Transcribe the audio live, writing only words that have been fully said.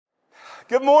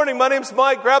Good morning. My name's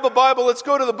Mike. Grab a Bible. Let's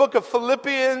go to the book of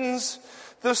Philippians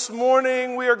this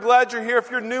morning. We are glad you're here.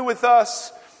 If you're new with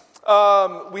us,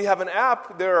 we have an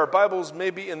app. There are Bibles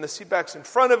maybe in the seatbacks in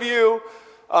front of you,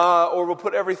 or we'll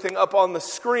put everything up on the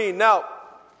screen. Now,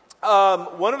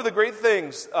 one of the great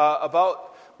things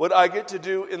about what I get to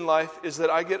do in life is that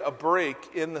I get a break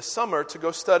in the summer to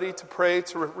go study, to pray,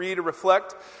 to read, to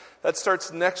reflect. That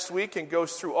starts next week and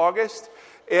goes through August.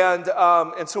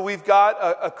 And so we've got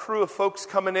a crew of folks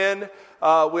coming in.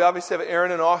 We obviously have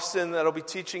Aaron and Austin that'll be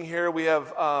teaching here. We have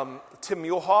Tim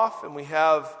Muehlhoff, and we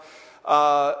have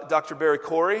Dr. Barry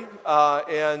Corey.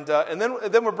 And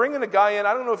then we're bringing a guy in.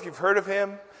 I don't know if you've heard of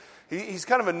him. He's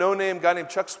kind of a no-name guy named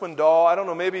Chuck Swindoll. I don't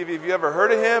know, maybe if you've ever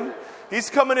heard of him. He's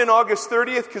coming in August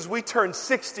 30th because we turned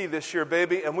 60 this year,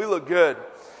 baby, and we look good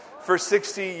for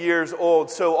 60 years old.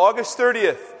 So August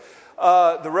 30th.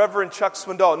 The Reverend Chuck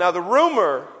Swindoll. Now the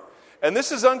rumor, and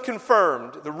this is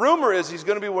unconfirmed, the rumor is he's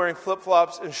going to be wearing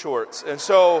flip-flops and shorts. And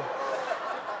so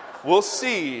we'll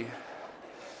see.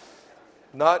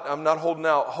 I'm not holding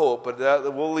out hope, but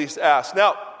we'll at least ask.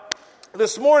 Now,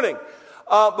 this morning,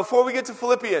 before we get to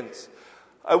Philippians,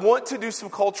 I want to do some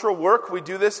cultural work. We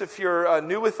do this, if you're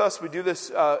new with us, we do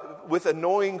this with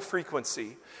annoying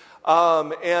frequency.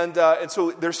 And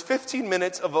so there's 15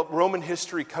 minutes of Roman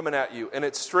history coming at you, and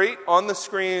it's straight on the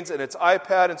screens, and it's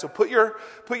iPad, and so put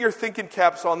your thinking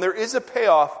caps on. There is a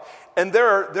payoff, and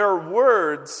there are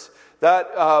words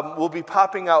that will be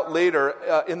popping out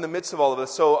later in the midst of all of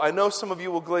this. So I know some of you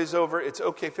will glaze over. It's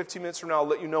okay. 15 minutes from now, I'll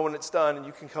let you know when it's done, and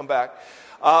you can come back.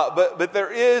 But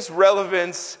there is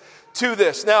relevance to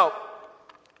this. Now,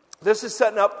 this is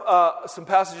setting up some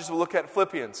passages we'll look at in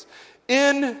Philippians.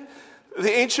 In the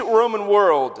ancient Roman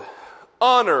world,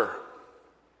 honor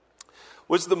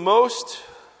was the most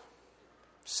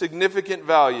significant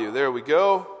value. There we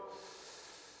go.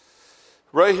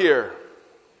 Right here.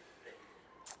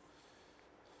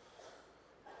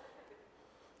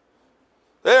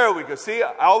 There we go. See,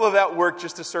 all of that work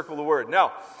just to circle the word.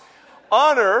 Now,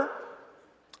 honor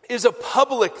is a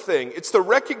public thing. It's the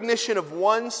recognition of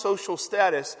one's social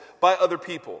status by other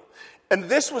people. And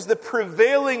this was the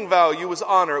prevailing value, was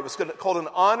honor. It was called an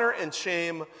honor and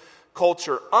shame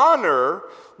culture. Honor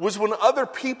was when other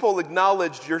people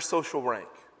acknowledged your social rank.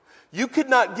 You could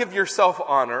not give yourself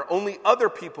honor. Only other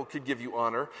people could give you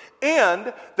honor.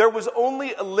 And there was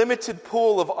only a limited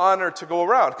pool of honor to go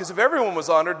around. Because if everyone was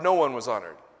honored, no one was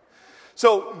honored.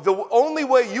 So the only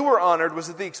way you were honored was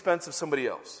at the expense of somebody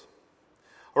else.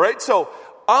 All right? So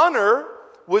honor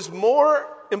was more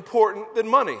important than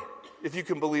money. If you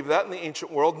can believe that in the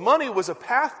ancient world. Money was a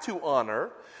path to honor.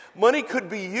 Money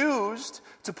could be used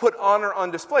to put honor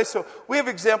on display. So we have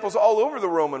examples all over the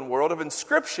Roman world of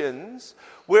inscriptions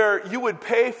where you would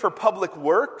pay for public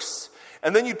works,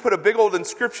 and then you'd put a big old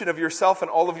inscription of yourself and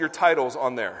all of your titles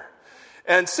on there.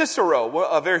 And Cicero,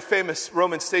 a very famous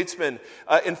Roman statesman,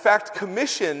 in fact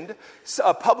commissioned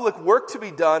a public work to be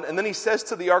done, and then he says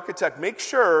to the architect, make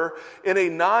sure in a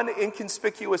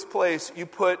non-inconspicuous place you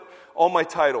put all my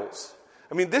titles.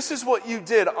 I mean, this is what you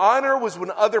did. Honor was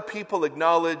when other people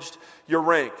acknowledged your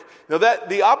rank. Now, that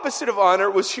the opposite of honor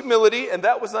was humility, and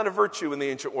that was not a virtue in the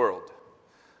ancient world.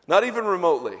 Not even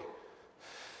remotely.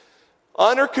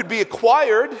 Honor could be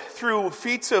acquired through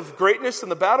feats of greatness in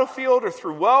the battlefield or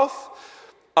through wealth.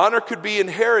 Honor could be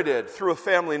inherited through a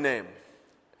family name.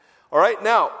 All right,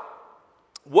 now,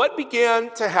 what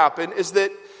began to happen is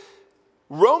that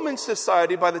Roman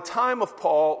society, by the time of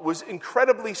Paul, was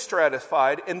incredibly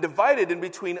stratified and divided in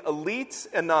between elites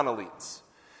and non-elites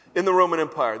in the Roman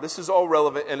Empire. This is all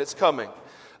relevant, and it's coming.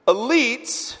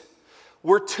 Elites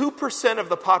were 2% of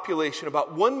the population,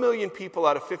 about 1 million people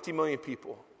out of 50 million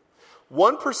people.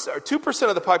 2%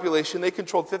 of the population, they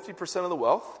controlled 50% of the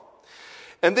wealth.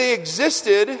 And they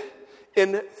existed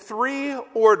in 3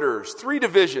 orders, 3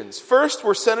 divisions. First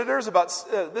were senators,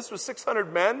 this was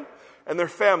 600 men and their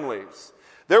families.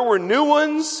 There were new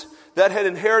ones that had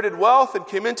inherited wealth and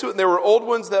came into it, and there were old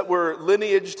ones that were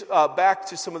lineaged back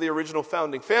to some of the original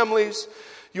founding families.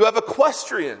 You have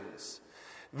equestrians.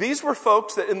 These were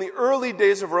folks that in the early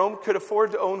days of Rome could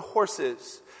afford to own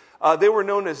horses. They were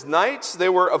known as knights. They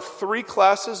were of 3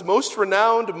 classes, most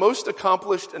renowned, most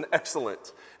accomplished, and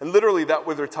excellent. And literally that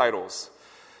were their titles.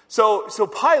 So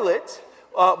Pilate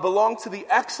belonged to the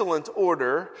excellent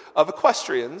order of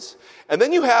equestrians. And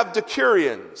then you have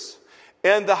decurions.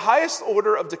 And the highest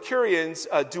order of decurions,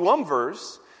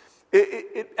 duumvirs,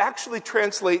 it actually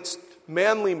translates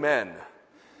manly men.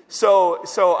 So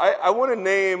I want a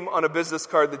name on a business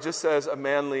card that just says a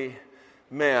manly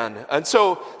man. And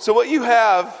so what you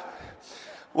have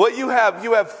What you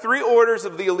have three orders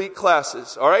of the elite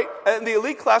classes, all right? And the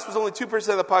elite class was only 2%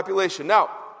 of the population. Now,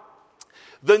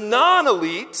 the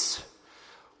non-elites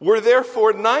were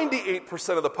therefore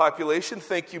 98% of the population.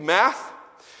 Thank you, math.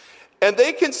 And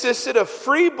they consisted of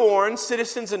freeborn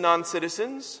citizens and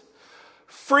non-citizens,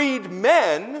 freed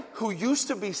men who used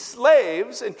to be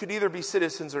slaves and could either be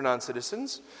citizens or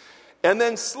non-citizens, and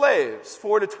then slaves,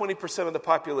 4 to 20% of the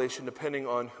population, depending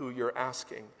on who you're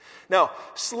asking. Now,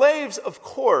 slaves, of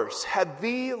course, had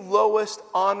the lowest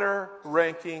honor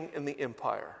ranking in the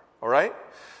empire, all right?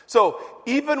 So,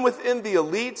 even within the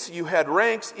elites, you had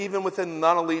ranks. Even within the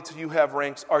non-elites, you have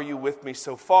ranks. Are you with me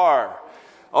so far?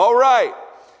 All right.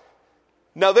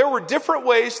 Now, there were different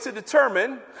ways to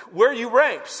determine where you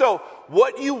ranked. So,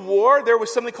 what you wore, there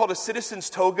was something called a citizen's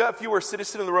toga. If you were a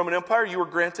citizen of the Roman Empire, you were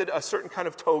granted a certain kind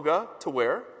of toga to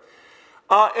wear.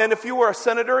 And if you were a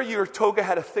senator, your toga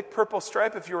had a thick purple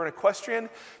stripe. If you were an equestrian,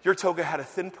 your toga had a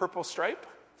thin purple stripe.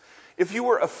 If you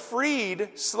were a freed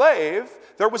slave,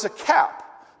 there was a cap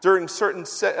during certain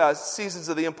seasons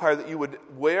of the empire that you would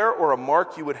wear, or a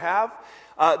mark you would have.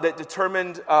 That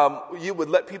determined, you would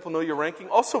let people know your ranking.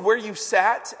 Also, where you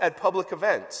sat at public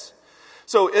events.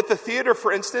 So at the theater,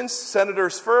 for instance,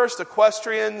 senators first,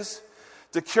 equestrians,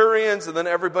 decurions, and then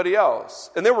everybody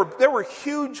else. And there were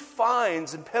huge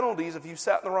fines and penalties if you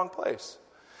sat in the wrong place.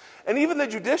 And even the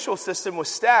judicial system was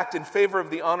stacked in favor of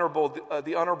the honorable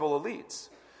elites,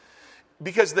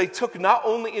 because they took not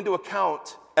only into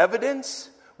account evidence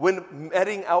when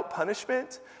meting out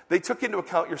punishment, they took into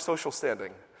account your social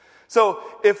standing. So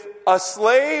if a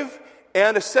slave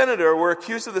and a senator were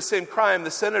accused of the same crime,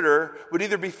 the senator would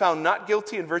either be found not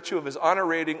guilty in virtue of his honor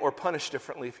rating or punished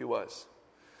differently if he was.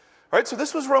 All right, so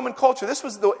this was Roman culture. This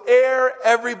was the air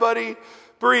everybody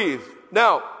breathed.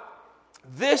 Now,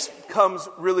 this becomes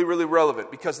really, really relevant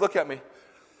because, look at me,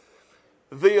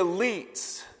 the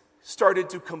elites started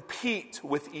to compete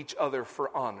with each other for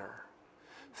honor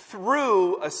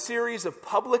through a series of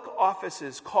public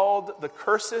offices called the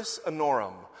cursus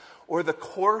honorum, or the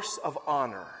course of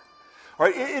honor. All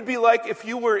right, it'd be like if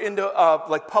you were into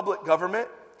like public government,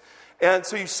 and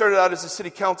so you started out as a city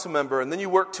council member, and then you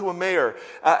worked to a mayor,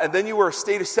 and then you were a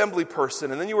state assembly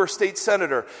person, and then you were a state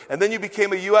senator, and then you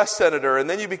became a U.S. senator, and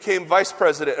then you became vice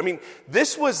president. I mean,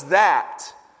 this was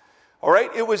that. All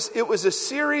right, it was a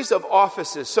series of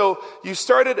offices. So you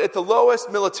started at the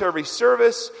lowest, military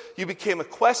service. You became a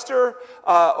quaestor,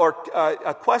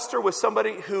 a quaestor was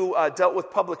somebody who dealt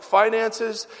with public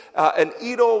finances. An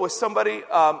aedile was somebody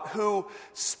who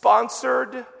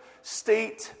sponsored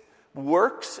state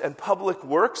works and public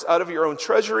works out of your own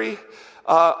treasury.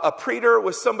 A praetor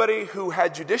was somebody who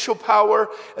had judicial power,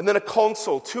 and then a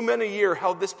consul, 2 men a year,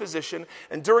 held this position.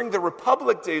 And during the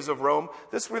Republic days of Rome,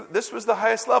 this was the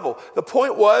highest level. The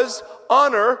point was,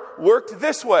 honor worked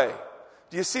this way.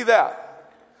 Do you see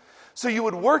that? So you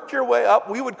would work your way up.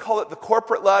 We would call it the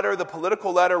corporate ladder, the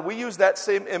political ladder. We use that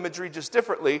same imagery just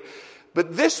differently.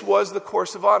 But this was the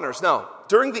course of honors. Now,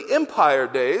 during the empire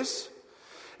days,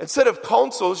 instead of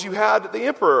consuls, you had the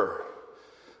emperor.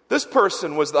 This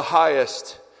person was the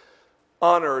highest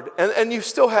honored. And you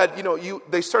still had,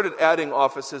 they started adding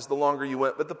offices the longer you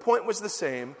went. But the point was the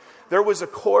same. There was a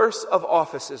course of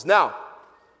offices. Now,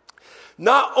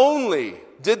 not only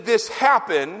did this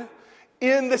happen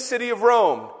in the city of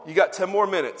Rome, you got 10 more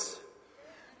minutes.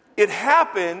 It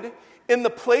happened in the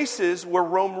places where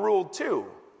Rome ruled too.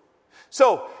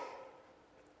 So,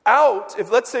 if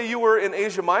let's say you were in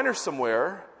Asia Minor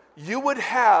somewhere, you would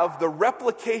have the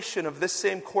replication of this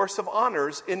same course of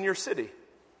honors in your city.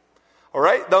 All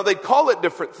right? Now, they'd call it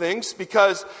different things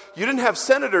because you didn't have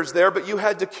senators there, but you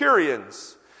had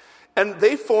decurions. And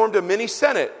they formed a mini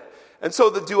senate. And so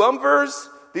the duumvirs,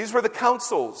 these were the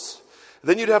councils.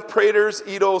 Then you'd have praetors,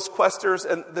 aediles, quaestors,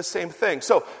 and the same thing.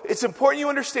 So it's important you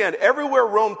understand, everywhere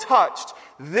Rome touched,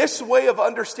 this way of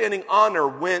understanding honor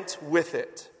went with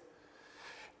it.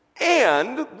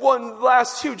 And one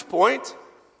last huge point,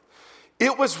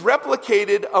 it was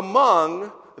replicated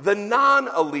among the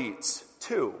non-elites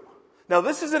too. Now,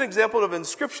 this is an example of an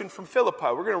inscription from Philippi.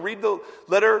 We're going to read the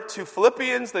letter to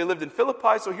Philippians. They lived in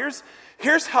Philippi. So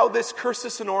here's how this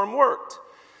cursus honorum worked.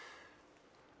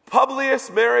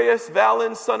 Publius Marius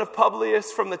Valens, son of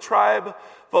Publius, from the tribe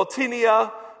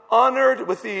Voltinia, honored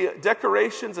with the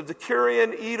decorations of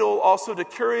decurion, aedile, also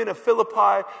decurion of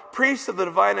Philippi, priest of the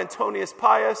divine Antonius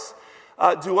Pius,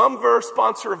 duumvir,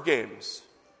 sponsor of games.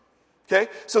 Okay,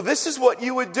 so this is what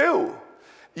you would do.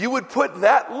 You would put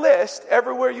that list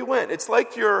everywhere you went. It's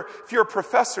like if you're a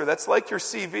professor, that's like your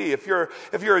CV. If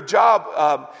you're a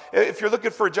job, if you're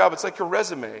looking for a job, it's like your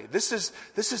resume. This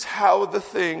is how the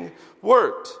thing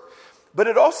worked. But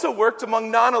it also worked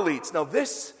among non-elites. Now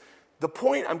the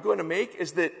point I'm going to make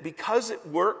is that because it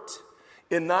worked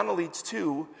in non-elites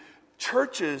too,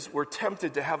 churches were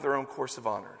tempted to have their own course of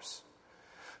honors.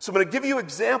 So I'm going to give you an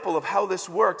example of how this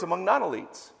worked among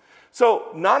non-elites. So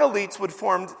non-elites would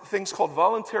form things called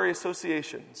voluntary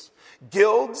associations.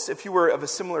 Guilds, if you were of a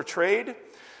similar trade.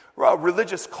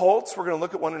 Religious cults, we're going to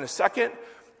look at one in a second.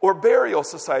 Or burial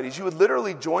societies. You would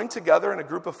literally join together in a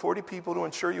group of 40 people to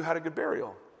ensure you had a good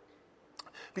burial.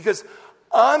 Because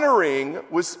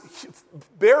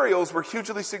burials were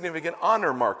hugely significant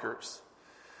honor markers.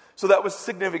 So that was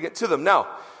significant to them. Now,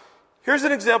 here's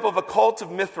an example of a cult of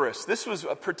Mithras. This was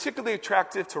particularly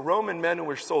attractive to Roman men who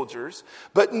were soldiers.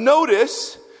 But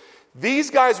notice, these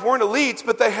guys weren't elites,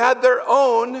 but they had their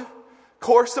own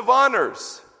course of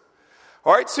honors.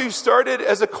 All right, so you started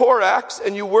as a Corax,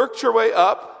 and you worked your way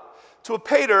up to a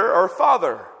pater or a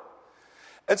father.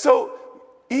 And so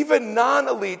even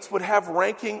non-elites would have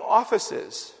ranking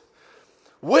offices,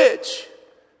 which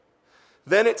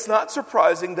then it's not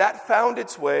surprising that found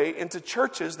its way into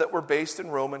churches that were based in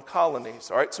Roman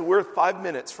colonies. All right, so we're 5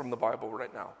 minutes from the Bible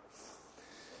right now.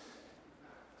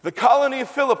 The colony of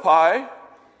Philippi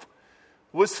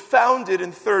was founded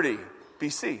in 30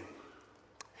 BC.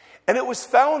 And it was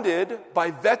founded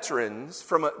by veterans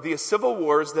from the civil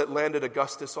wars that landed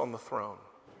Augustus on the throne.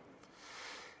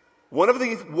 One of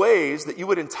the ways that you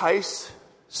would entice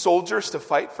soldiers to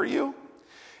fight for you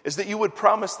is that you would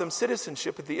promise them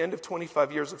citizenship at the end of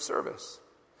 25 years of service.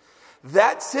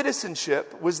 That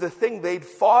citizenship was the thing they'd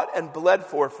fought and bled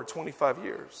for 25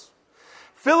 years.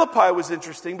 Philippi was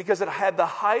interesting because it had the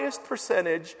highest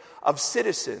percentage of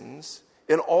citizens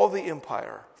in all the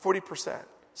empire, 40%,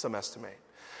 some estimate.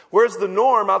 Whereas the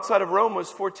norm outside of Rome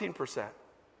was 14%.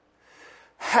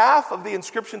 Half of the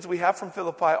inscriptions we have from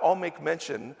Philippi all make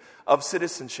mention of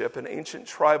citizenship and ancient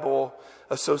tribal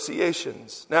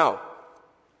associations. Now,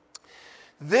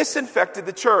 this infected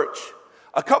the church.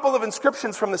 A couple of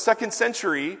inscriptions from the 2nd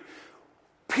century,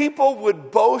 people would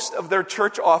boast of their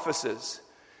church offices.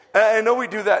 And I know we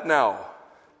do that now.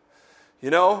 You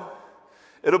know,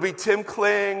 it'll be Tim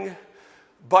Kling,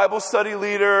 Bible study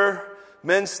leader,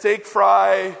 men's steak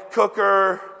fry,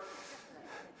 cooker,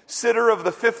 sitter of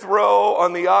the 5th row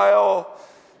on the aisle.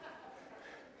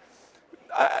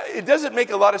 It doesn't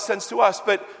make a lot of sense to us,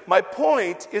 but my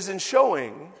point is in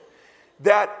showing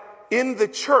that in the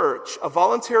church, a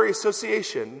voluntary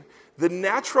association, the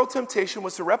natural temptation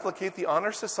was to replicate the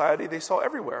honor society they saw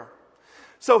everywhere.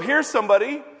 So here's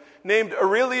somebody named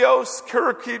Aurelius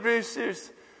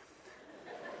Curricius,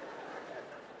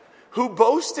 who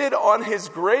boasted on his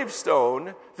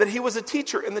gravestone that he was a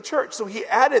teacher in the church. So he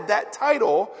added that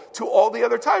title to all the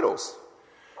other titles.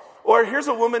 Or here's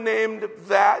a woman named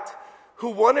that who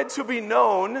wanted to be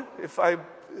known,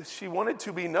 she wanted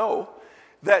to be known,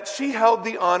 that she held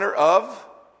the honor of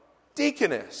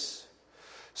deaconess.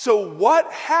 So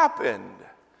what happened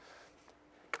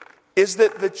is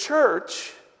that the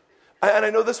church, and I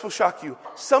know this will shock you,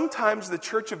 sometimes the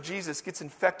church of Jesus gets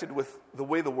infected with the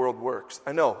way the world works.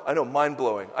 I know,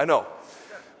 mind-blowing, I know.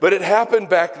 But it happened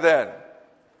back then.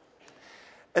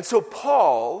 And so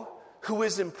Paul, who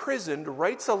is imprisoned,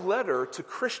 writes a letter to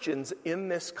Christians in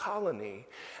this colony.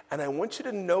 And I want you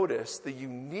to notice the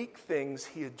unique things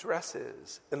he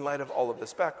addresses in light of all of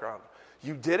this background.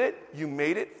 You did it, you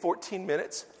made it, 14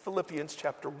 minutes, Philippians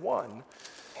chapter 1.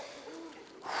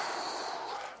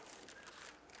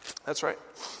 That's right.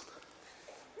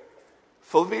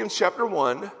 Philippians chapter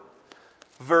 1,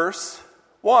 verse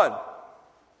 1.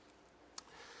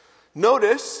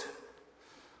 Notice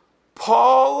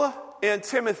Paul and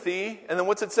Timothy, and then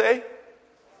what's it say?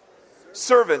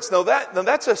 Servants. Now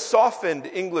that's a softened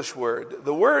English word.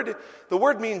 The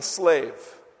word means slave.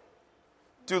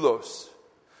 Doulos.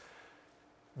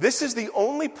 This is the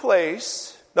only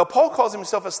place. Now Paul calls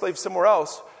himself a slave somewhere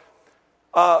else,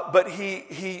 but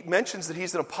he mentions that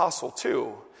he's an apostle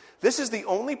too. This is the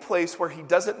only place where he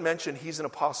doesn't mention he's an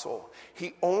apostle.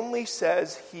 He only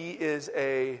says he is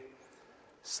a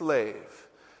slave.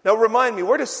 Now remind me,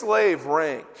 where does slave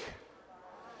rank?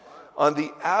 On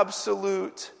the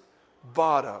absolute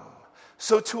bottom.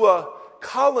 So to a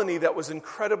colony that was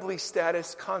incredibly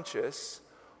status conscious,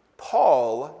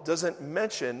 Paul doesn't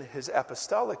mention his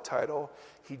apostolic title.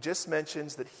 He just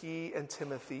mentions that he and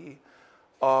Timothy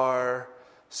are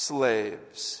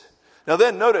slaves. Now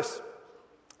then, notice,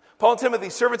 Paul and Timothy,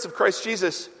 servants of Christ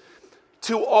Jesus,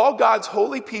 to all God's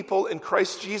holy people in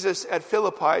Christ Jesus at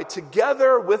Philippi,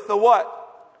 together with the what?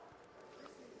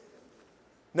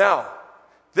 Now,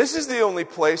 this is the only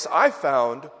place I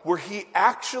found where he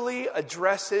actually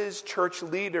addresses church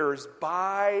leaders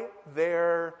by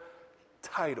their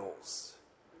titles.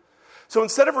 So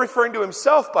instead of referring to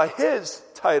himself by his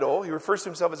title, he refers to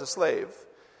himself as a slave.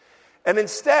 And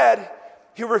instead,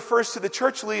 he refers to the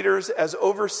church leaders as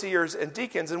overseers and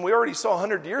deacons. And we already saw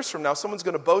 100 years from now, someone's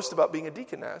going to boast about being a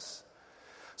deaconess.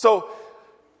 So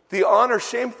the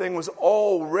honor-shame thing was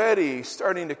already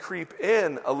starting to creep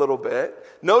in a little bit.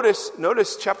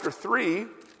 Notice chapter 3.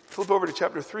 Flip over to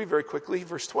chapter 3 very quickly,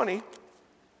 verse 20.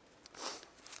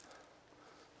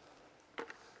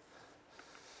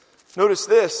 Notice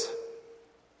this.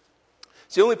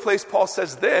 It's the only place Paul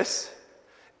says this,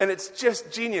 and it's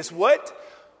just genius. What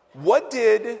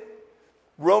did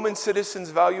Roman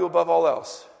citizens value above all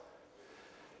else?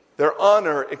 Their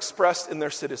honor expressed in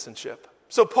their citizenship.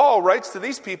 So Paul writes to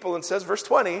these people and says, verse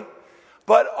 20,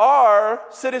 but our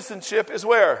citizenship is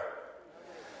where?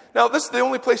 Now, this is the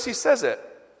only place he says it.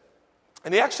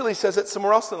 And he actually says it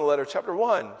somewhere else in the letter, chapter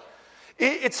 1.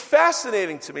 It's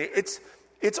fascinating to me. It's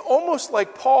almost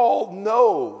like Paul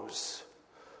knows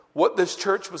what this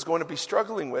church was going to be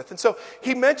struggling with. And so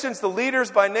he mentions the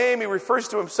leaders by name. He refers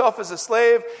to himself as a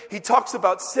slave. He talks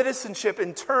about citizenship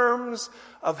in terms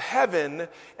of heaven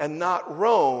and not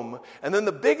Rome. And then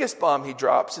the biggest bomb he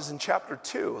drops is in chapter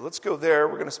 2. Let's go there.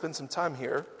 We're going to spend some time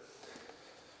here.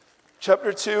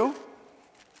 Chapter 2.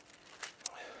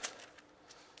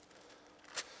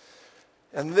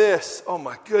 And this, oh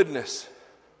my goodness.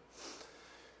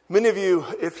 Many of you,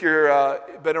 if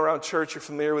you've been around church, you're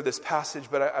familiar with this passage,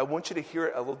 but I want you to hear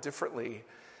it a little differently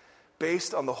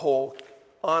based on the whole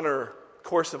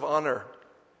course of honor.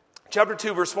 Chapter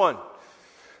 2, verse 1.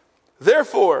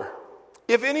 Therefore,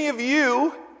 if any of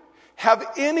you have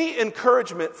any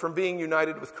encouragement from being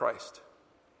united with Christ.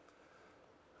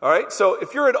 All right, so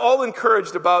if you're at all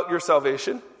encouraged about your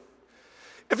salvation,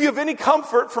 if you have any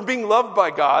comfort from being loved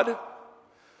by God,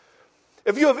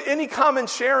 if you have any common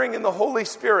sharing in the Holy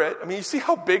Spirit, I mean, you see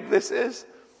how big this is?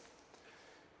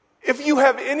 If you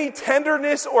have any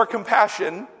tenderness or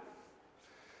compassion,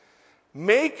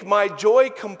 make my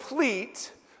joy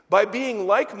complete by being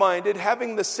like-minded,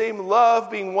 having the same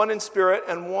love, being one in spirit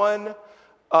and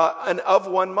of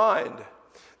one mind.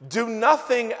 Do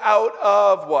nothing out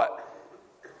of what?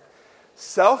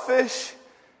 Selfish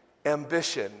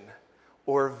ambition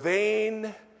or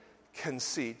vain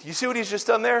conceit. You see what he's just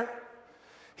done there?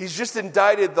 He's just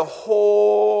indicted the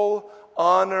whole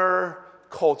honor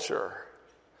culture.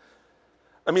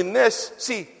 I mean,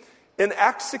 in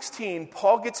Acts 16,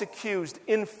 Paul gets accused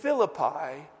in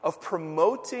Philippi of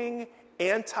promoting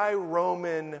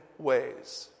anti-Roman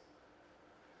ways.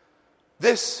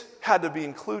 This had to be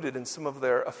included in some of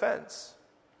their offense.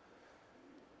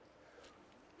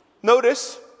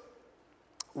 Notice,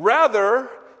 rather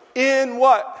in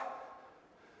what?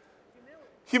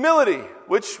 Humility,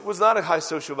 which was not a high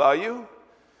social value.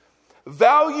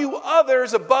 Value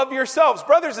others above yourselves.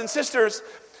 Brothers and sisters,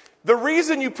 the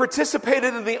reason you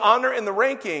participated in the honor and the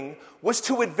ranking was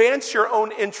to advance your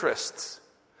own interests.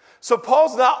 So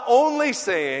Paul's not only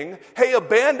saying, hey,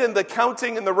 abandon the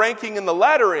counting and the ranking and the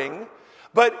laddering,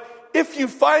 but if you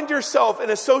find yourself in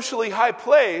a socially high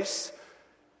place,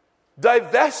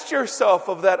 divest yourself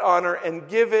of that honor and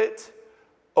give it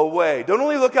away. Don't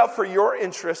only look out for your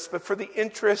interests, but for the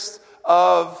interests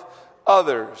of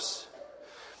others.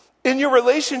 In your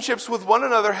relationships with one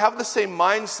another, have the same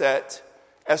mindset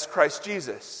as Christ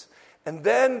Jesus. And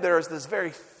then there's this very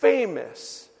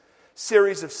famous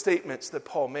series of statements that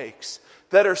Paul makes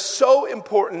that are so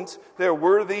important, they're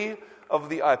worthy of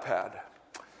the iPad.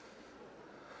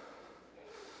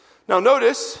 Now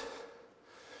notice,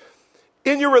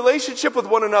 in your relationship with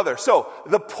one another. So,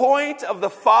 the point of the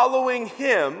following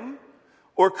hymn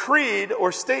or creed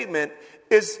or statement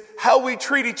is how we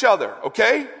treat each other,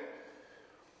 okay?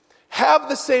 Have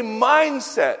the same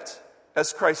mindset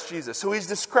as Christ Jesus. So he's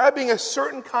describing a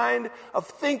certain kind of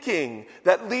thinking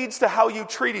that leads to how you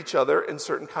treat each other in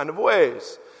certain kind of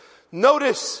ways.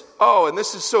 Notice, and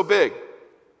this is so big,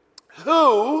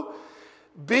 who,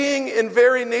 being in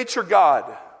very nature God.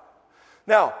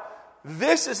 Now,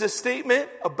 this is a statement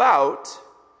about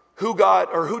who God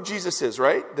or who Jesus is,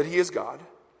 right? That he is God.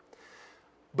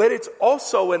 But it's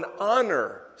also an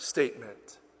honor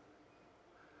statement.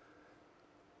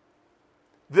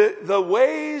 The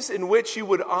ways in which you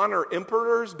would honor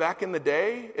emperors back in the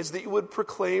day is that you would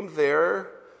proclaim their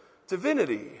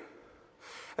divinity.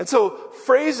 And so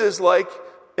phrases like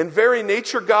in very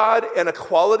nature God and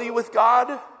equality with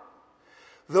God,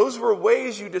 those were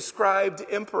ways you described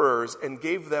emperors and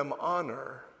gave them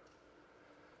honor.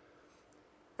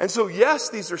 And so, yes,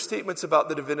 these are statements about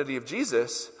the divinity of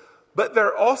Jesus, but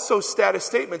they're also status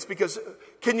statements because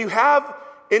can you have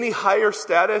any higher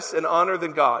status and honor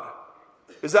than God?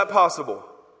 Is that possible?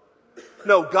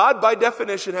 No, God by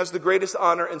definition has the greatest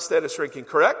honor and status ranking,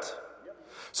 correct?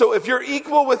 So if you're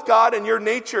equal with God and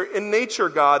in nature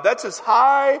God, that's as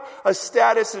high a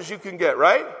status as you can get,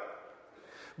 right?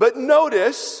 But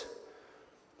notice,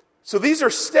 so these are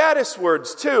status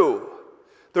words too.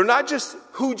 They're not just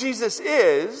who Jesus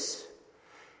is.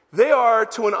 They are,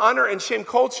 to an honor and shame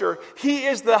culture, he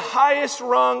is the highest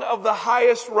rung of the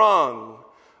highest rung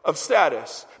of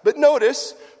status. But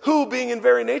notice, who, being in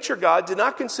very nature God, did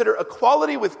not consider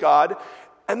equality with God.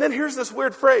 And then here's this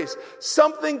weird phrase,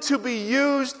 something to be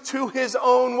used to his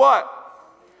own what?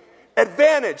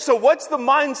 Advantage. So what's the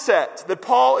mindset that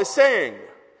Paul is saying?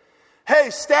 Hey,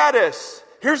 status.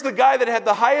 Here's the guy that had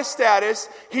the highest status.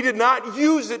 He did not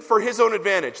use it for his own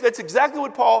advantage. That's exactly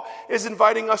what Paul is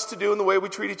inviting us to do in the way we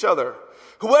treat each other.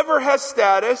 Whoever has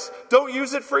status, don't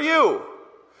use it for you.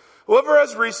 Whoever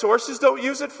has resources, don't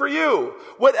use it for you.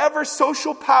 Whatever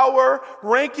social power,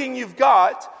 ranking you've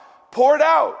got, pour it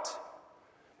out.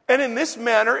 And in this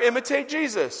manner, imitate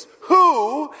Jesus,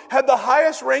 who had the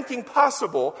highest ranking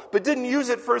possible, but didn't use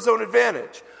it for his own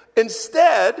advantage.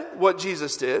 Instead, what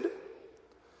Jesus did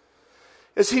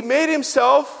is he made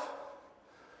himself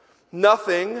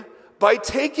nothing by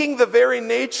taking the very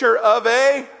nature of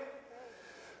a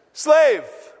slave.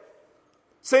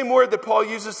 Same word that Paul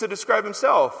uses to describe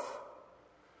himself.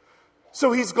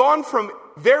 So he's gone from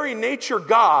very nature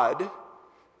God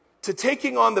to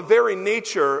taking on the very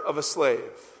nature of a slave.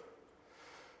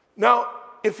 Now,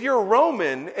 if you're a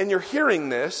Roman and you're hearing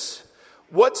this,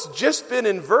 what's just been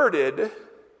inverted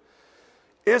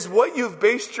is what you've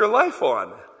based your life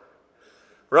on,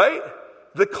 right?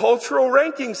 The cultural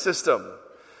ranking system.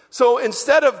 So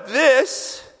instead of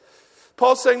this,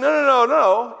 Paul's saying,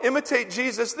 no, imitate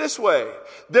Jesus this way.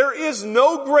 There is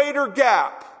no greater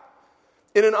gap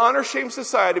in an honor-shame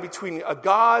society between a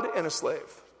God and a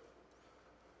slave.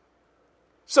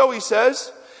 So he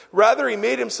says, rather he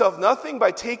made himself nothing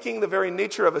by taking the very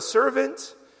nature of a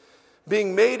servant,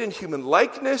 being made in human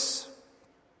likeness,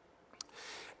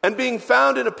 and being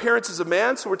found in appearance as a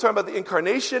man. So we're talking about the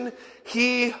incarnation.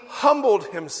 He humbled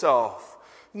himself.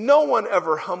 No one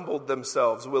ever humbled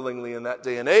themselves willingly in that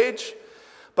day and age.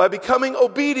 By becoming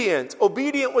obedient.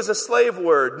 Obedient was a slave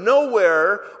word.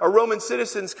 Nowhere are Roman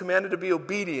citizens commanded to be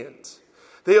obedient.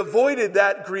 They avoided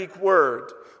that Greek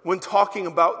word when talking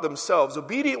about themselves.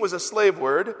 Obedient was a slave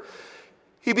word.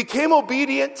 He became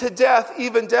obedient to death,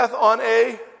 even death on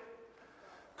a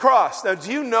cross. Now, do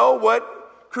you know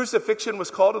what crucifixion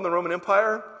was called in the Roman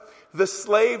Empire? The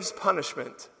slave's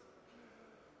punishment.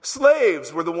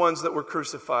 Slaves were the ones that were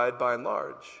crucified by and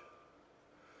large.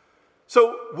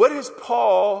 So what has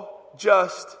Paul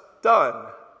just done?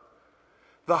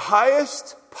 The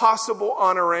highest possible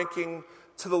honor ranking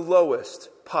to the lowest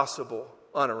possible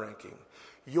honor ranking.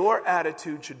 Your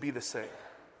attitude should be the same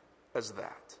as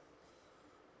that.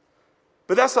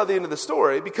 But that's not the end of the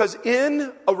story, because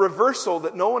in a reversal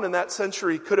that no one in that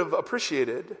century could have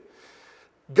appreciated,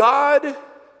 God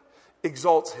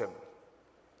exalts him.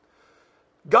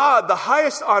 God, the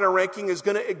highest honor ranking, is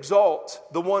going to exalt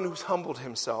the one who's humbled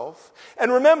himself.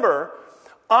 And remember,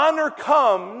 honor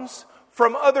comes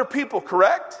from other people,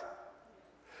 correct?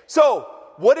 So,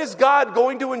 what is God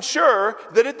going to ensure?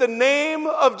 That at the name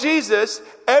of Jesus,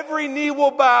 every knee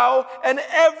will bow and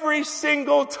every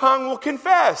single tongue will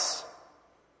confess.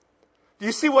 Do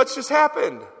you see what's just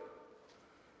happened?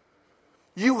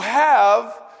 You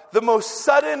have the most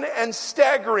sudden and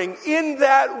staggering in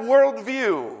that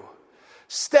worldview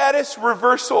status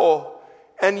reversal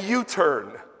and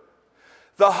U-turn.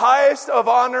 The highest of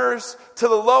honors to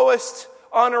the lowest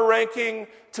honor ranking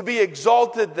to be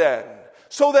exalted then.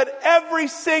 So that every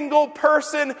single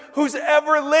person who's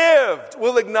ever lived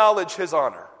will acknowledge his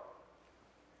honor.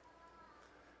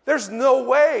 There's no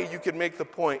way you can make the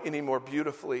point any more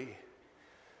beautifully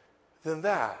than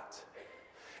that.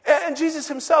 And Jesus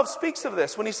himself speaks of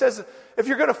this when he says, if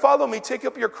you're going to follow me, take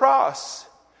up your cross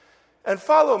and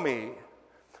follow me.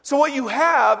 So what you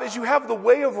have is you have the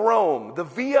way of Rome, the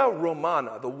Via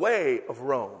Romana, the way of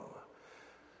Rome.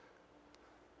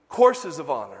 Courses of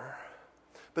honor.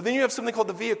 But then you have something called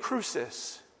the Via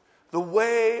Crucis, the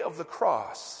way of the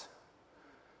cross.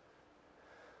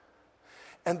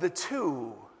 And the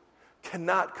two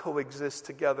cannot coexist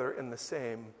together in the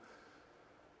same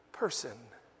person.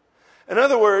 In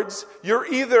other words,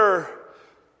 you're either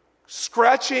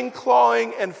scratching,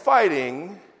 clawing, and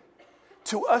fighting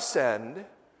to ascend,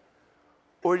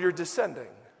 or you're descending.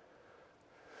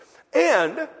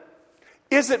 And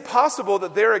is it possible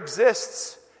that there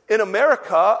exists in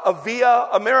America a Via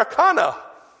Americana?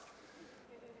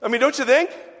 I mean, don't you think?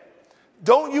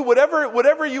 Don't you,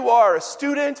 whatever you are, a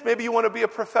student, maybe you want to be a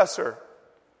professor,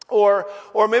 Or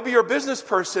maybe you're a business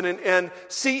person and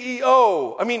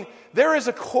CEO. I mean, there is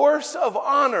a course of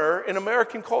honor in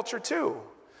American culture too.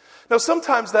 Now,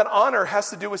 sometimes that honor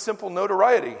has to do with simple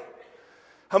notoriety.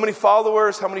 How many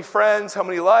followers, how many friends, how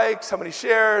many likes, how many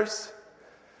shares.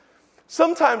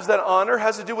 Sometimes that honor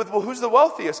has to do with, well, who's the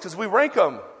wealthiest? Because we rank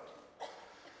them.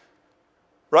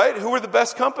 Right? Who are the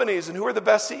best companies and who are the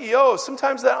best CEOs?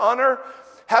 Sometimes that honor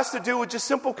has to do with just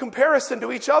simple comparison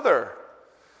to each other.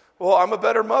 Well, I'm a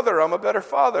better mother, I'm a better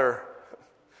father.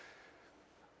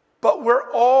 But we're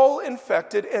all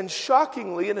infected, and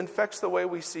shockingly, it infects the way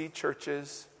we see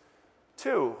churches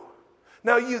too.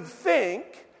 Now, you'd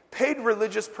think paid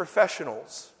religious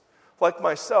professionals like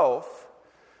myself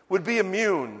would be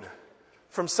immune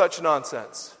from such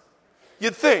nonsense.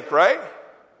 You'd think, right?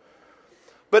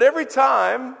 But every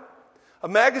time a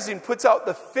magazine puts out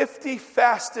the 50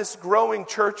 fastest growing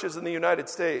churches in the United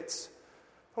States,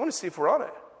 I want to see if we're on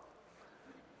it.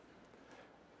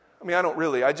 I mean, I don't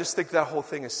really. I just think that whole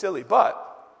thing is silly. But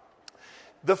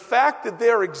the fact that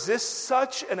there exists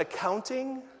such an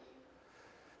accounting,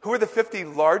 who are the 50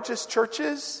 largest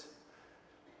churches?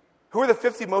 Who are the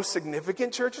 50 most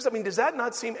significant churches? I mean, does that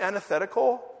not seem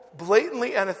antithetical,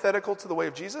 blatantly antithetical to the way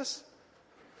of Jesus?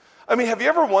 I mean, have you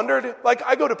ever wondered, like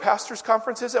I go to pastors'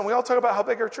 conferences and we all talk about how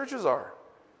big our churches are.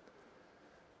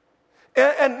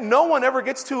 And no one ever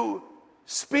gets to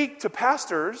speak to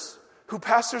pastors who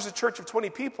pastors a church of 20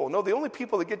 people. No, the only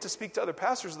people that get to speak to other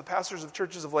pastors are the pastors of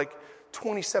churches of like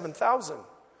 27,000.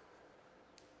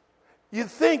 You'd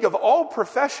think of all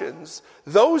professions,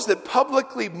 those that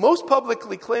most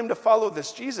publicly claim to follow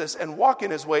this Jesus and walk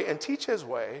in his way and teach his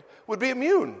way would be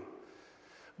immune.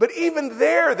 But even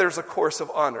there's a course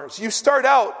of honors. You start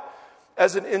out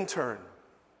as an intern,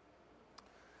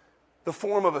 the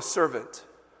form of a servant.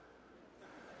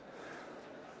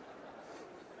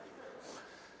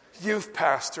 Youth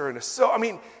pastor, and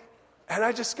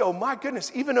I just go, my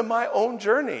goodness, even in my own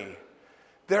journey,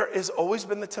 there has always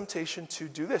been the temptation to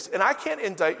do this. And I can't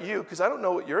indict you because I don't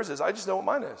know what yours is. I just know what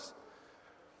mine is.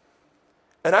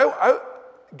 And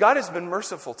God has been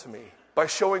merciful to me by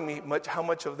showing me how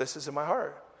much of this is in my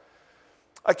heart.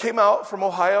 I came out from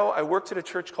Ohio. I worked at a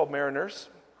church called Mariners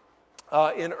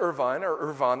in Irvine, or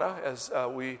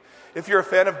Irvana, if you're a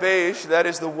fan of beige, that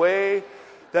is the way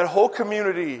that whole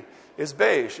community is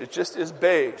beige. It just is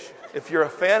beige. If you're a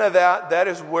fan of that, that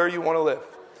is where you want to live.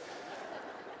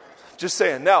 Just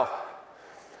saying. Now,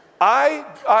 I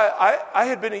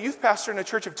had been a youth pastor in a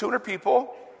church of 200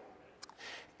 people,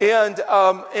 and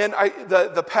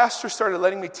the pastor started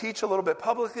letting me teach a little bit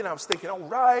publicly, and I was thinking, all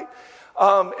right.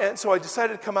 And so I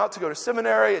decided to come out to go to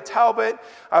seminary at Talbot.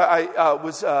 I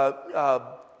was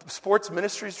sports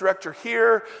ministries director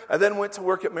here. I then went to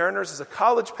work at Mariners as a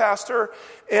college pastor,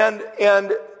 and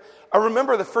I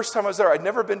remember the first time I was there, I'd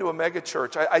never been to a mega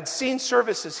church. I'd seen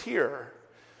services here.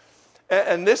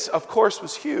 And this, of course,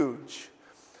 was huge.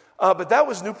 But that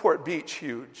was Newport Beach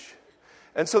huge.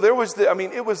 And so there was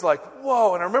it was like,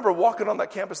 whoa. And I remember walking on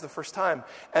that campus the first time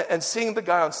and seeing the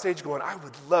guy on stage going, I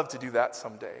would love to do that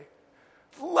someday.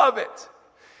 Love it.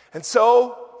 And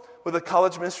so with a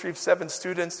college ministry of 7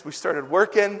 students, we started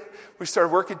working.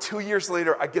 2 years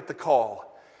later, I get the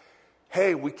call.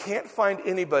 Hey, we can't find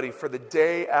anybody for the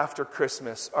day after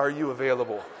Christmas. Are you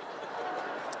available?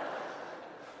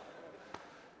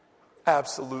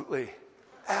 Absolutely.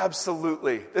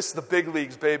 Absolutely. This is the big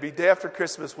leagues, baby. Day after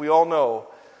Christmas, we all know.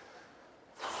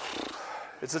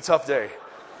 It's a tough day.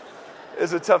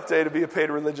 It's a tough day to be a paid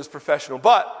religious professional.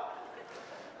 But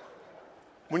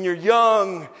when you're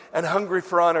young and hungry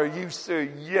for honor, you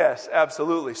say yes,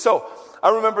 absolutely. So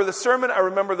I remember the sermon. I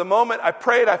remember the moment. I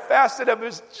prayed. I fasted. I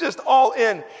was just all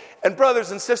in. And brothers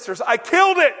and sisters, I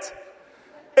killed it.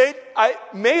 I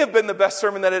may have been the best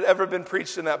sermon that had ever been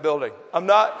preached in that building. I'm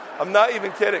not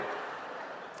even kidding.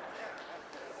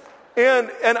 And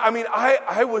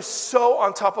I was so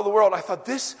on top of the world. I thought,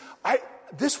 this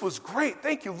was great.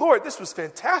 Thank you, Lord. This was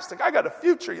fantastic. I got a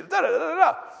future.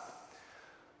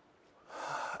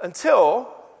 Until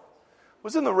I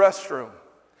was in the restroom.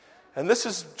 And this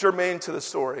is germane to the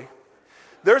story.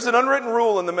 There's an unwritten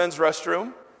rule in the men's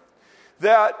restroom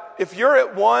that if you're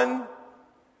at one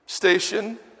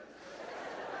station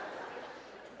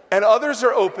and others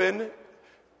are open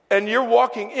and you're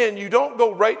walking in, you don't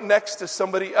go right next to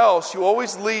somebody else. You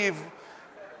always leave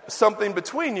something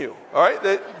between you. All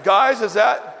right? Guys,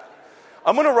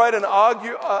 I'm going to write an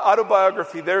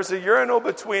autobiography. There's a urinal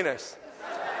between us.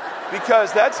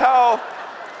 Because that's how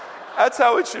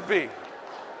it should be.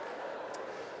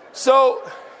 So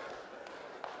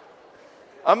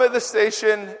I'm at the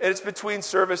station, and it's between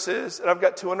services, and I've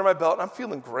got 2 under my belt, and I'm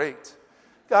feeling great.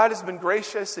 God has been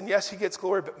gracious, and yes, he gets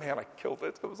glory, but man, I killed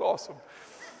it. It was awesome.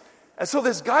 And so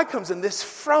this guy comes in, this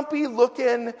frumpy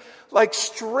looking, like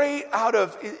straight out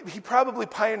of, he probably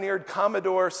pioneered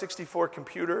Commodore 64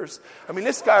 computers. I mean,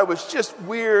 this guy was just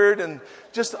weird and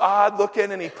just odd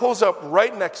looking, and he pulls up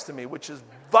right next to me, which is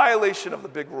violation of the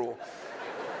big rule.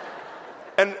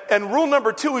 And rule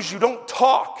number 2 is you don't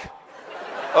talk,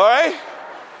 all right?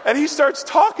 And he starts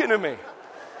talking to me.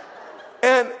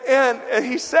 And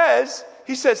he says,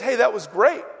 hey, that was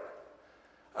great.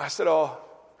 I said, oh,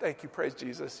 thank you, praise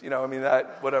Jesus.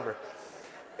 That, whatever.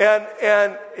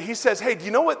 And he says, hey, do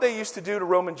you know what they used to do to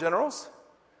Roman generals?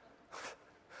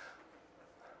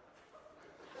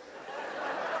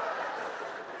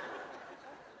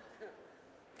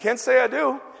 Can't say I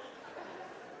do.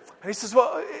 And he says,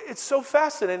 well, it's so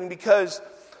fascinating because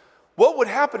what would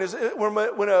happen is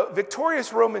when a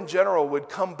victorious Roman general would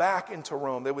come back into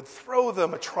Rome, they would throw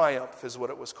them a triumph, is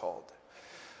what it was called.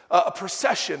 A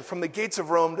procession from the gates of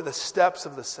Rome to the steps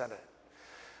of the Senate.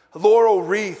 A laurel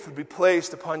wreath would be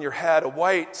placed upon your head. A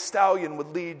white stallion would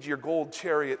lead your gold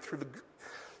chariot through the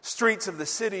streets of the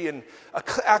city, and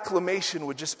acclamation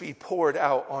would just be poured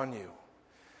out on you.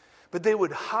 But they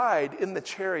would hide in the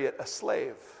chariot a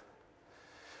slave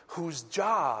whose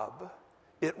job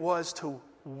it was to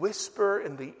whisper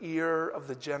in the ear of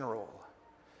the general,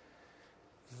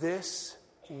 "This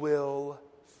will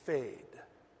fade.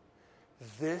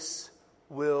 This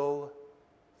will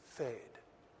fade."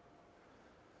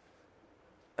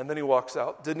 And then he walks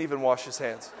out, didn't even wash his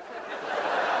hands.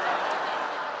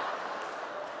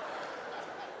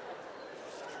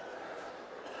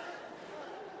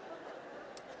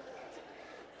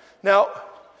 Now,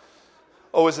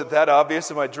 is it that obvious?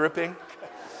 Am I dripping?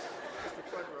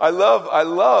 I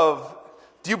love.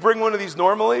 Do you bring one of these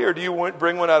normally, or do you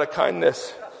bring one out of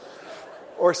kindness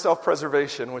or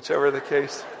self-preservation, whichever the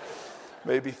case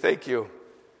may be? Thank you.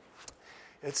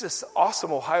 It's this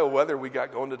awesome Ohio weather we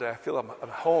got going today. I feel I'm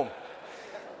home.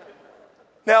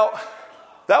 Now,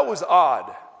 that was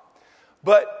odd,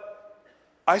 but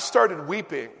I started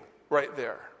weeping right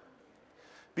there.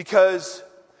 Because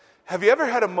have you ever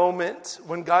had a moment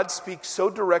when God speaks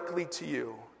so directly to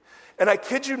you? And I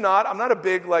kid you not, I'm not a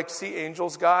big see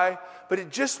angels guy, but it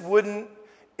just wouldn't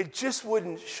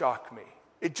shock me.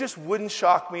 It just wouldn't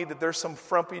shock me that there's some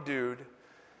frumpy dude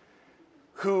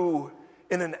who,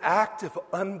 in an act of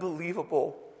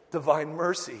unbelievable divine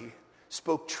mercy,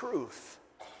 spoke truth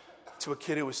to a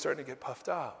kid who was starting to get puffed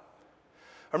up.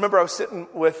 I remember I was sitting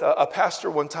with a pastor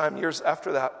one time, years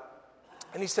after that,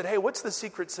 and he said, "Hey, what's the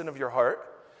secret sin of your heart?"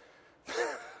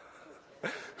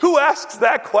 Who asks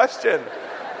that question?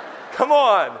 Come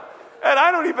on. And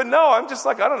I don't even know. I'm just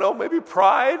I don't know, maybe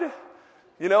pride,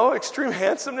 extreme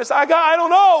handsomeness. I don't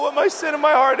know what my sin in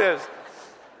my heart is.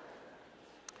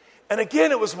 And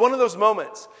again, it was one of those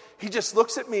moments. He just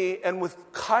looks at me, and with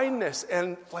kindness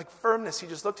and firmness, he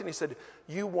just looked and he said,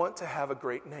 "You want to have a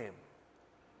great name.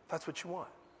 That's what you want."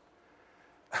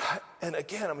 And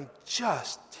again,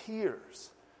 just tears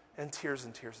and tears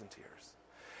and tears and tears.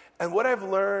 And what I've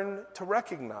learned to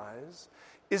recognize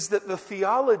is that the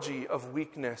theology of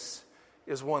weakness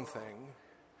is one thing.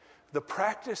 The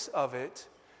practice of it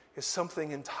is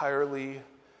something entirely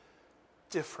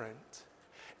different.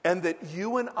 And that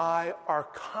you and I are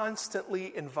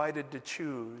constantly invited to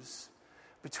choose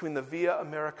between the Via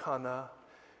Americana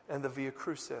and the Via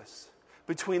Crucis,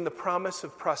 between the promise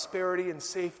of prosperity and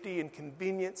safety and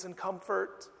convenience and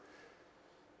comfort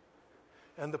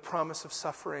and the promise of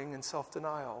suffering and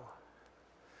self-denial.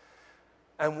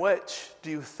 And which do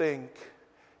you think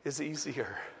is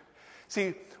easier?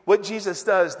 See, what Jesus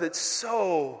does that's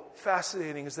so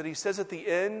fascinating is that he says at the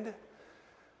end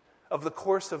of the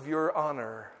course of your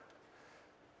honor,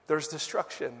 there's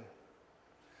destruction.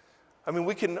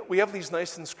 We have these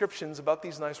nice inscriptions about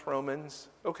these nice Romans.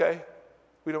 Okay,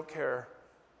 we don't care.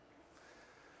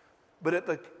 But at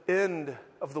the end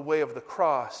of the way of the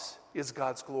cross is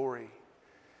God's glory.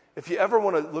 If you ever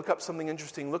want to look up something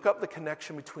interesting, look up the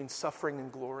connection between suffering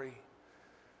and glory,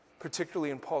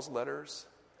 particularly in Paul's letters.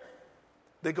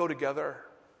 They go together.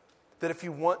 That if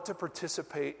you want to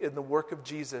participate in the work of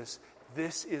Jesus,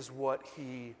 this is what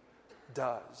he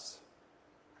does.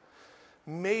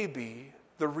 Maybe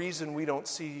the reason we don't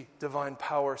see divine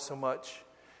power so much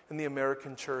in the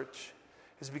American church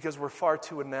is because we're far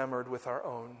too enamored with our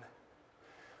own.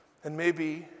 And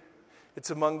maybe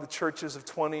it's among the churches of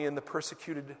 20 in the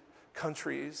persecuted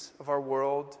countries of our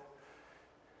world,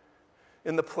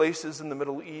 in the places in the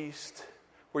Middle East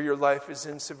where your life is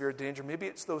in severe danger. Maybe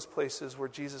it's those places where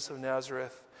Jesus of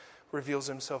Nazareth reveals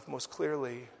himself most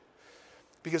clearly.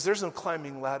 Because there's no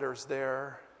climbing ladders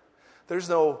there. There's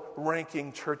no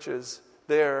ranking churches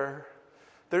there.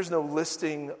 There's no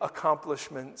listing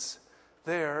accomplishments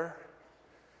there.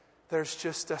 There's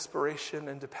just desperation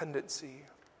and dependency.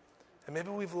 And maybe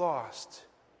we've lost.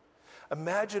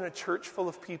 Imagine a church full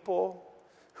of people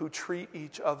who treat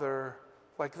each other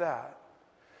like that.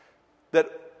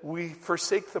 That we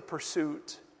forsake the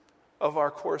pursuit of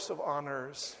our course of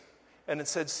honors and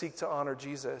instead seek to honor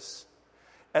Jesus.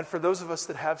 And for those of us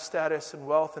that have status and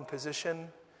wealth and position,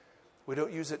 we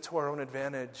don't use it to our own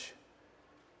advantage.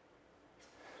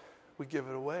 We give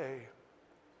it away.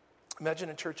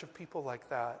 Imagine a church of people like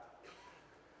that.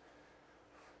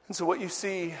 And so what you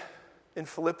see in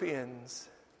Philippians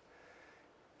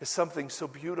is something so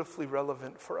beautifully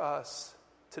relevant for us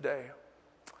today.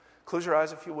 Close your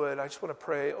eyes if you would. I just want to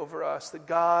pray over us that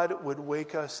God would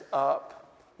wake us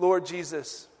up. Lord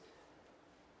Jesus,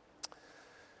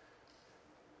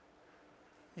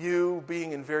 you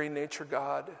being in very nature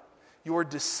God, your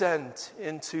descent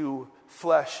into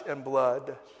flesh and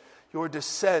blood, your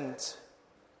descent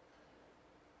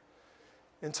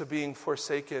into being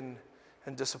forsaken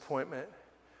and disappointment,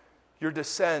 your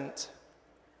descent,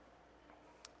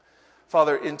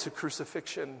 Father, into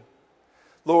crucifixion.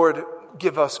 Lord,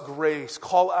 give us grace.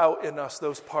 Call out in us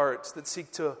those parts that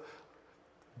seek to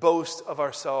boast of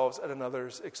ourselves at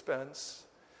another's expense,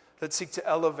 that seek to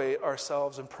elevate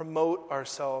ourselves and promote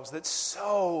ourselves, that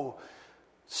so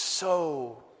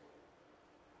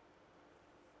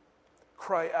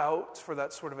cry out for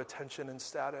that sort of attention and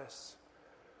status.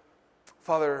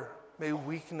 Father, may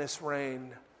weakness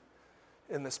reign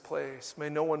in this place. May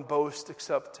no one boast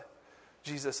except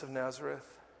Jesus of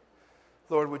Nazareth.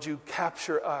 Lord, would you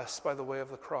capture us by the way of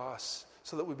the cross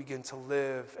so that we begin to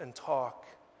live and talk,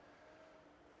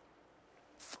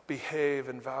 behave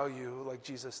and value like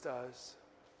Jesus does.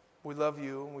 We love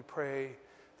you and we pray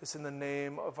this in the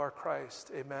name of our Christ.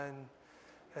 Amen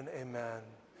and amen.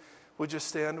 Would you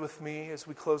stand with me as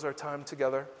we close our time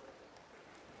together?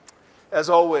 As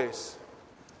always,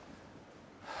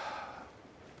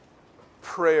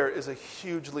 prayer is a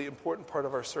hugely important part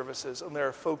of our services. And there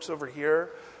are folks over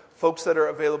here, folks that are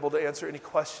available to answer any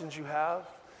questions you have.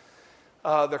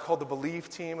 They're called the Believe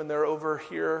team, and they're over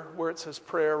here where it says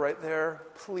prayer right there.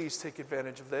 Please take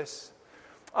advantage of this.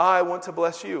 I want to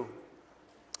bless you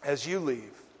as you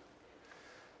leave.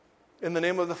 In the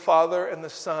name of the Father, and the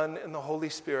Son, and the Holy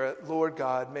Spirit, Lord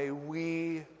God, may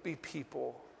we be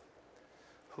people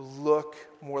who look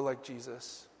more like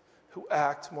Jesus, who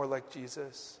act more like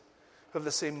Jesus, who have the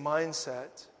same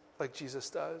mindset like Jesus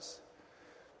does.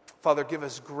 Father, give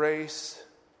us grace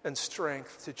and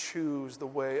strength to choose the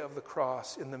way of the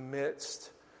cross in the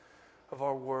midst of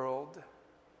our world,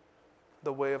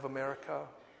 the way of America.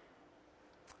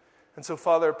 And so,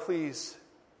 Father, please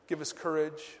give us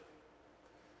courage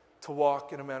to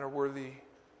walk in a manner worthy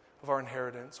of our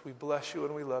inheritance. We bless you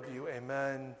and we love you.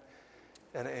 Amen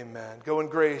and amen. Go in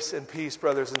grace and peace,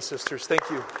 brothers and sisters. Thank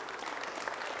you.